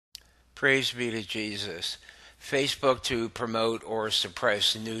Praise be to Jesus. Facebook to promote or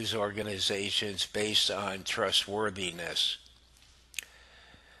suppress news organizations based on trustworthiness.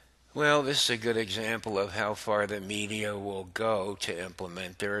 Well, this is a good example of how far the media will go to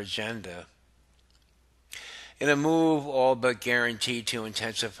implement their agenda. In a move all but guaranteed to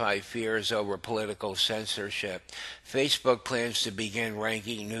intensify fears over political censorship, Facebook plans to begin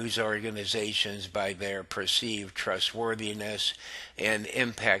ranking news organizations by their perceived trustworthiness and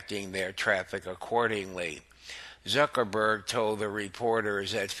impacting their traffic accordingly. Zuckerberg told the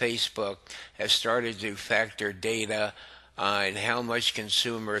reporters that Facebook has started to factor data on how much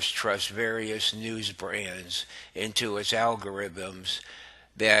consumers trust various news brands into its algorithms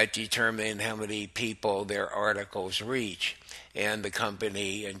that determine how many people their articles reach, and the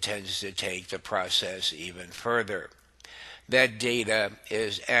company intends to take the process even further. That data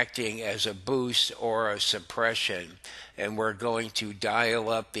is acting as a boost or a suppression, and we're going to dial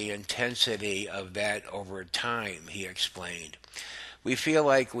up the intensity of that over time, he explained. We feel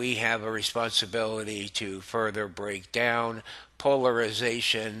like we have a responsibility to further break down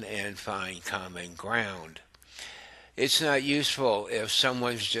polarization and find common ground. It's not useful if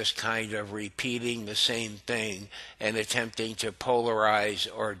someone's just kind of repeating the same thing and attempting to polarize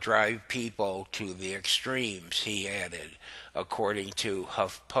or drive people to the extremes, he added, according to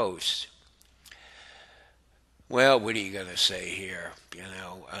HuffPost. Well, what are you going to say here?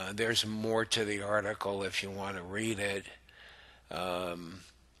 There's more to the article if you want to read it.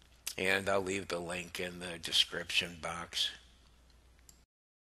 And I'll leave the link in the description box.